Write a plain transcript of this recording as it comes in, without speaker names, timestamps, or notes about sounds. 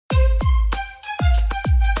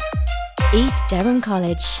East Durham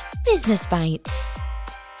College Business Bites.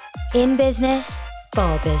 In business,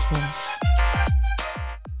 for business.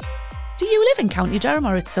 Do you live in County Durham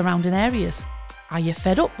or its surrounding areas? Are you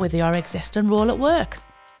fed up with your existing role at work?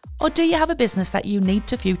 Or do you have a business that you need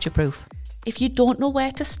to future-proof? If you don't know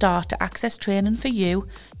where to start to access training for you,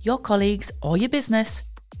 your colleagues or your business,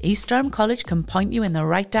 East Durham College can point you in the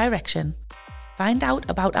right direction. Find out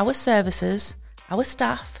about our services, our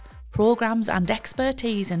staff, programmes and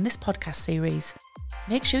expertise in this podcast series.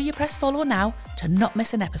 Make sure you press follow now to not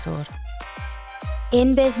miss an episode.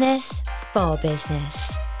 In business, for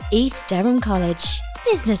business. East Durham College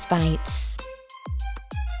Business Bites.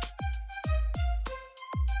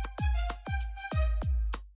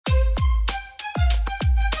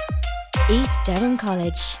 East Durham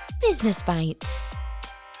College Business Bites.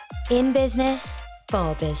 In business,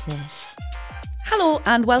 for business. Hello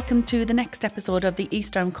and welcome to the next episode of the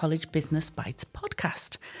East Durham College Business Bites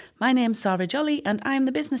podcast. My name's Sarah Jolly and I'm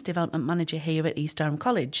the Business Development Manager here at East Durham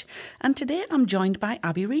College. And today I'm joined by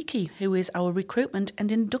Abby Reiki, who is our Recruitment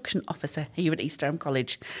and Induction Officer here at East Durham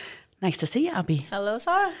College. Nice to see you, Abby. Hello,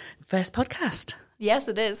 Sarah. First podcast. Yes,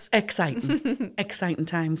 it is. Exciting. Exciting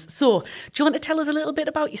times. So, do you want to tell us a little bit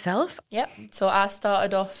about yourself? Yep. So I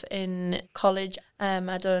started off in college.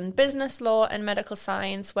 I done business law and medical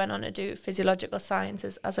science, went on to do physiological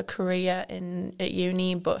sciences as a career at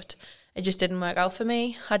uni, but it just didn't work out for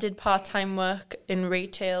me. I did part-time work in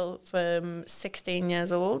retail from 16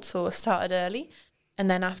 years old, so I started early. And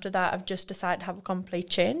then after that, I've just decided to have a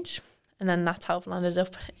complete change. And then that's how I've landed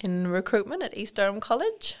up in recruitment at East Durham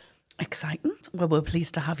College. Exciting. Well, we're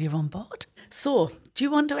pleased to have you on board. So, do you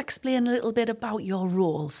want to explain a little bit about your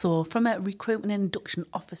role? So, from a recruitment and induction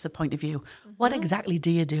officer point of view, what exactly do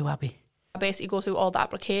you do, Abby? I basically go through all the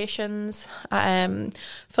applications,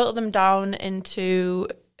 filter them down into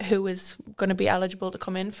who is going to be eligible to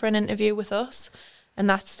come in for an interview with us. And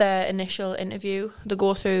that's their initial interview. They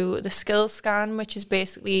go through the skills scan, which is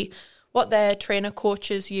basically what their trainer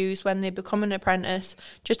coaches use when they become an apprentice,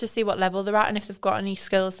 just to see what level they're at and if they've got any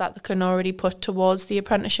skills that they can already put towards the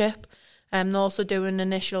apprenticeship. They also do an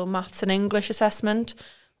initial maths and English assessment.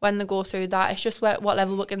 When they go through that, it's just what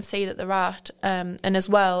level we can see that they're at. And as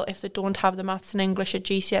well, if they don't have the maths and English at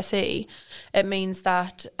GCSE, it means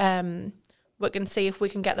that we can see if we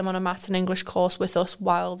can get them on a maths and English course with us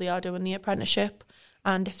while they are doing the apprenticeship,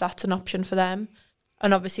 and if that's an option for them.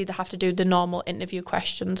 And obviously they have to do the normal interview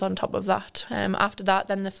questions on top of that. After that,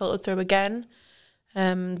 then they're filtered through again.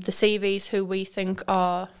 The CVs who we think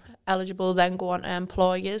are eligible then go on to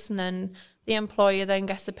employers, and then the employer then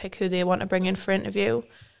gets to pick who they want to bring in for interview,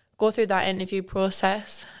 go through that interview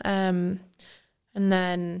process, and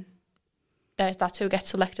then that's who gets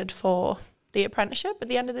selected for the apprenticeship at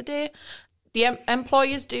the end of the day. The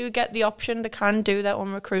employers do get the option, they can do their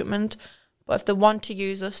own recruitment, but if they want to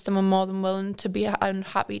use us, then we're more than willing to be and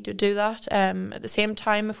happy to do that. At the same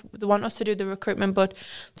time, if they want us to do the recruitment, but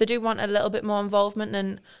they do want a little bit more involvement,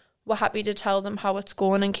 then we're happy to tell them how it's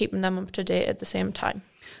going and keeping them up to date at the same time.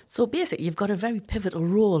 So basically, you've got a very pivotal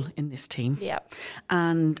role in this team. Yeah.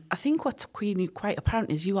 And I think what's quite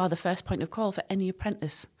apparent is you are the first point of call for any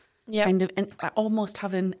apprentice. Yeah. Kind of almost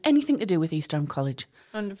having anything to do with East Durham College.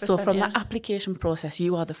 100%. So from that application process,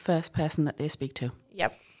 you are the first person that they speak to.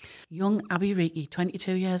 Yep. Young Abby Reiki,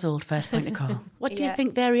 22 years old, first point of call. What do you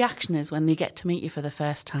think their reaction is when they get to meet you for the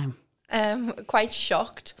first time? Quite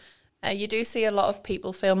shocked. You do see a lot of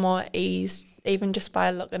people feel more at ease, even just by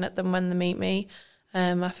looking at them when they meet me.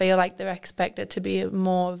 I feel like they're expected to be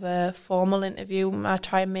more of a formal interview. I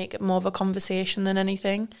try and make it more of a conversation than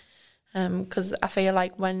anything. Because I feel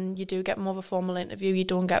like when you do get more of a formal interview, you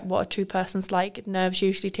don't get what a true person's like. Nerves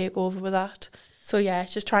usually take over with that. So yeah,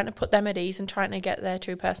 it's just trying to put them at ease and trying to get their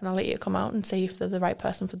true personality to come out and see if they're the right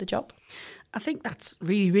person for the job. I think that's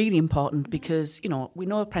really, really important because, we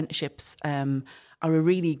know apprenticeships are a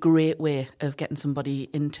really great way of getting somebody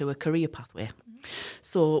into a career pathway.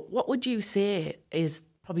 So what would you say is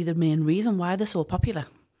probably the main reason why they're so popular?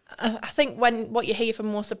 I think what you hear from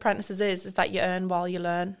most apprentices is that you earn while you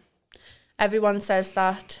learn. Everyone says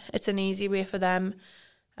that it's an easy way for them.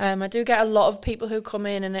 I do get a lot of people who come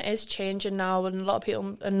in, and it is changing now, and a lot of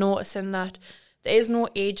people are noticing that there is no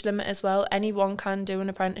age limit as well. Anyone can do an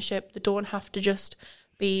apprenticeship. They don't have to just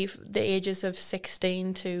be the ages of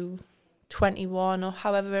 16 to 21 or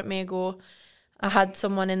however it may go. I had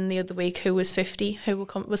someone in the other week who was 50 who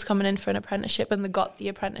was coming in for an apprenticeship, and they got the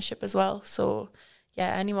apprenticeship as well. So,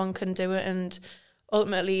 yeah, anyone can do it, and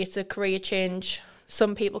ultimately it's a career change.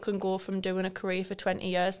 Some people can go from doing a career for 20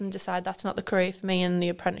 years and decide that's not the career for me, and the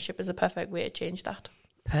apprenticeship is a perfect way to change that.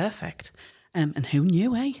 Perfect. And who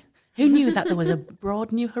knew, eh? Who knew that there was a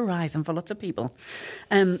broad new horizon for lots of people?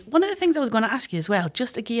 One of the things I was going to ask you as well,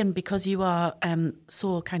 just again, because you are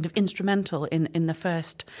so kind of instrumental in the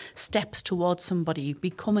first steps towards somebody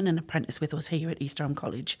becoming an apprentice with us here at East Durham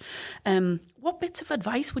College, what bits of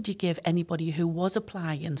advice would you give anybody who was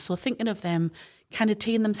applying? So thinking of them kind of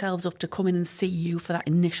teeing themselves up to come in and see you for that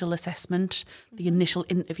initial assessment, the initial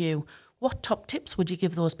interview. What top tips would you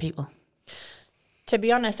give those people? To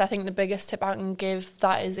be honest, I think the biggest tip I can give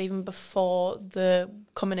that is even before the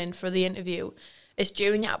coming in for the interview is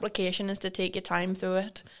during your application is to take your time through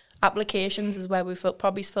it. Applications is where we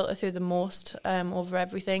probably filter through the most over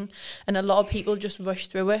everything, and a lot of people just rush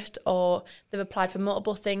through it, or they've applied for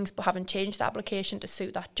multiple things but haven't changed the application to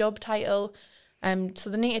suit that job title. So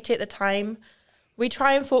they need to take the time. We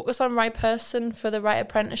try and focus on right person for the right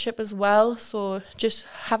apprenticeship as well. So just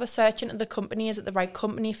have a search into the company. Is it the right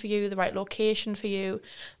company for you, the right location for you?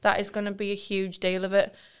 That is going to be a huge deal of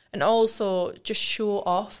it. And also just show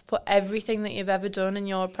off. Put everything that you've ever done in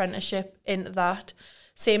your apprenticeship into that.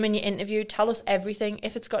 Same in your interview. Tell us everything.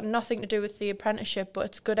 If it's got nothing to do with the apprenticeship, but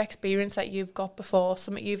it's good experience that you've got before,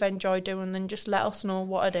 something you've enjoyed doing, then just let us know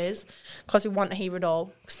what it is, because we want to hear it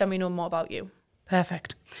all, because then we know more about you.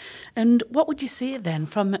 Perfect. And what would you say then,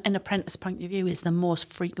 from an apprentice point of view, is the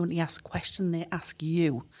most frequently asked question they ask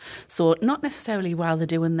you? So not necessarily while they're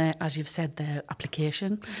doing their, as you've said, their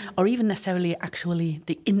application, or even necessarily actually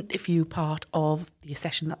the interview part of the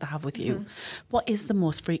session that they have with you. What is the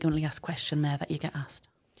most frequently asked question there that you get asked?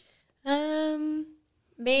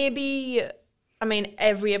 Maybe, I mean,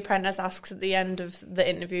 every apprentice asks at the end of the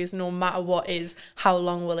interviews, no matter what, is how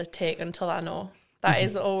long will it take until I know? That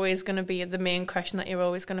is always going to be the main question that you're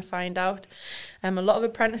always going to find out. A lot of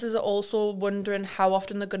apprentices are also wondering how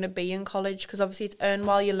often they're going to be in college, because obviously it's earn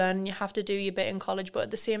while you learn and you have to do your bit in college, but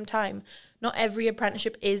at the same time, not every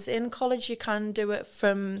apprenticeship is in college. You can do it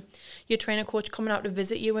from your trainer coach coming out to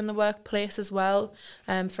visit you in the workplace as well.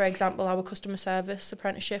 For example, our customer service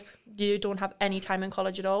apprenticeship, you don't have any time in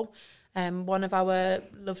college at all. One of our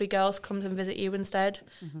lovely girls comes and visit you instead.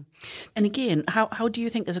 And again, how do you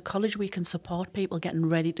think as a college we can support people getting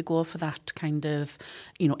ready to go for that kind of,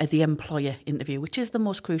 the employer interview, which is the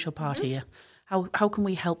most crucial part here? How can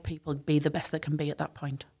we help people be the best they can be at that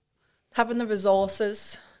point? Having the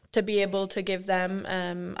resources to be able to give them.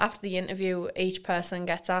 After the interview, each person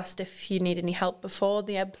gets asked if you need any help before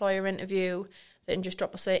the employer interview. They can just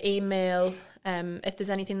drop us an email. If there's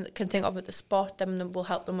anything that can think of at the spot, then we'll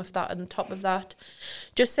help them with that. On top of that,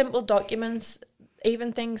 just simple documents,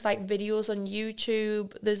 even things like videos on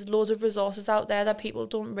YouTube. There's loads of resources out there that people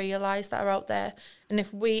don't realise that are out there. And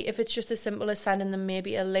if it's just as simple as sending them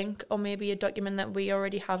maybe a link or maybe a document that we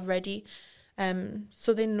already have ready,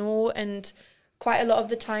 so they know. And quite a lot of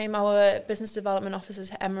the time, our business development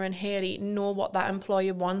officers, Emma and Haley, know what that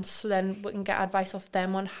employer wants. So then we can get advice off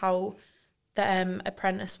them on how the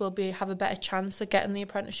apprentice will have a better chance of getting the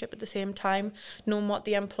apprenticeship at the same time, knowing what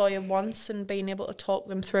the employer wants and being able to talk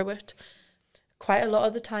them through it. Quite a lot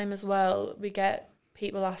of the time as well, we get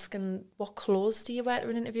people asking, what clothes do you wear to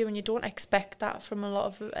an interview? And you don't expect that from a lot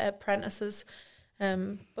of apprentices.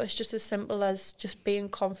 But it's just as simple as just being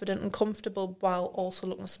confident and comfortable while also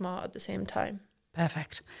looking smart at the same time.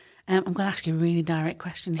 Perfect. I'm going to ask you a really direct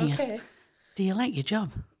question here. Okay. Do you like your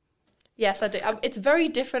job? Yes, I do. It's very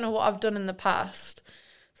different to what I've done in the past.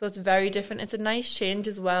 So it's very different. It's a nice change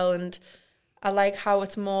as well. And I like how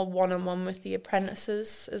it's more one-on-one with the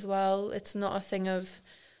apprentices as well. It's not a thing of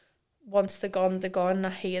once they're gone. I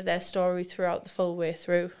hear their story throughout the full way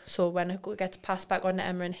through. So when it gets passed back on to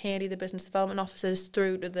Emma and Haley, the business development officers,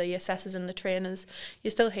 through to the assessors and the trainers, you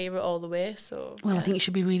still hear it all the way. So I think you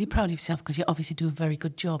should be really proud of yourself, because you obviously do a very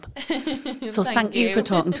good job. So thank you for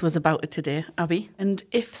talking to us about it today, Abby. And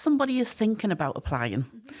if somebody is thinking about applying,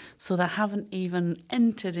 so they haven't even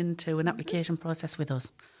entered into an application process with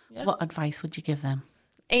us, what advice would you give them?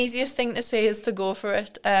 Easiest thing to say is to go for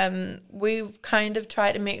it. We've kind of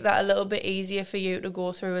tried to make that a little bit easier for you to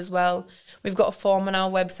go through as well. We've got a form on our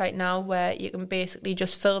website now where you can basically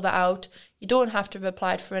just fill that out. You don't have to have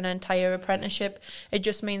applied for an entire apprenticeship. It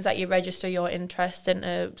just means that you register your interest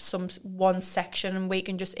into one section, and we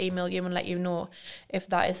can just email you and let you know if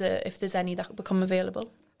there's any that become available.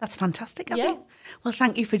 That's fantastic, Abby. Yeah. Well,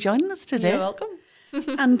 thank you for joining us today. You're welcome.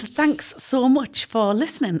 And thanks so much for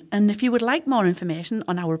listening. And if you would like more information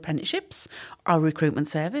on our apprenticeships, our recruitment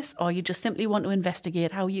service, or you just simply want to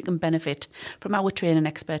investigate how you can benefit from our training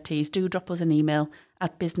expertise, do drop us an email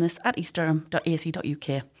at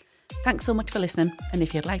business@eastdurham.ac.uk. Thanks so much for listening. And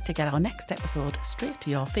if you'd like to get our next episode straight to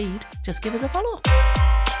your feed, just give us a follow.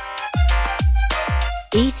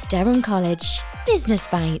 East Durham College Business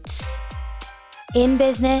Bites. In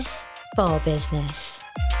business, for business.